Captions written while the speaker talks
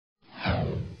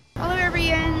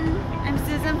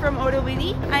from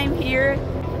Autowini.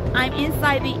 I'm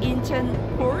inside the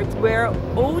Incheon port where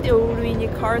all the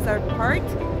Autowini cars are parked.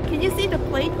 Can you see the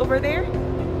plate over there?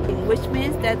 Which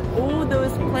means that all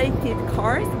those plated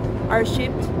cars are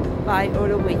shipped by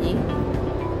Autowini.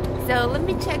 So let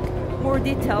me check more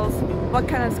details what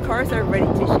kind of cars are ready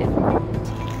to ship.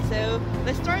 So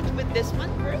let's start with this one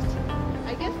first.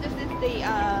 I guess this is the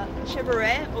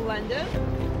Chevrolet Orlando,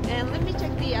 and let me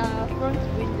check the front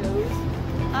windows.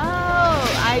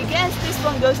 Oh, I guess this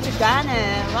one goes to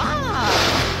Ghana.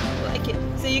 Wow, like it.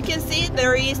 So you can see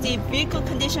there is the vehicle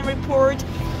condition report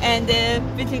and the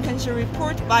vehicle condition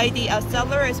report by the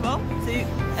seller as well. So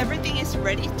everything is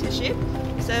ready to ship.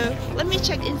 So let me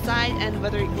check inside and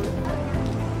whether it works.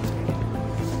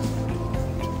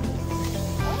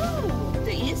 Oh,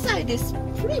 the inside is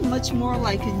pretty much more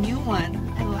like a new one.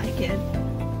 I like it.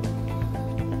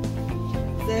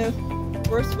 So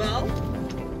works well,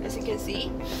 as you can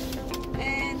see,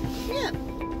 and yeah,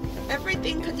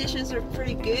 everything conditions are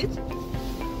pretty good.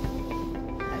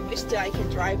 I wish that I can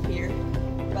drive here,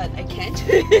 but I can't.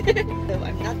 So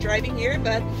I'm not driving here,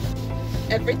 but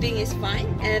everything is fine.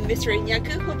 And Mr.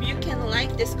 Inyaku, hope you can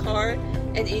like this car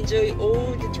and enjoy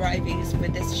all the drivings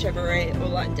with this Chevrolet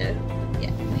Orlando.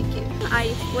 Yeah, thank you. I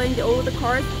explained all the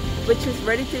cars which is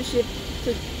ready to ship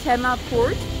to Tema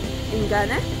Port in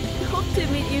Ghana. Hope to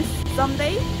meet you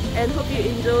someday and hope you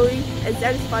enjoy and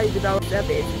satisfied with our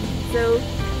service. So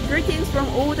greetings from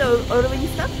all the Autowini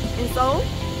stuff in Seoul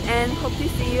and hope to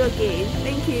see you again.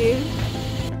 Thank you.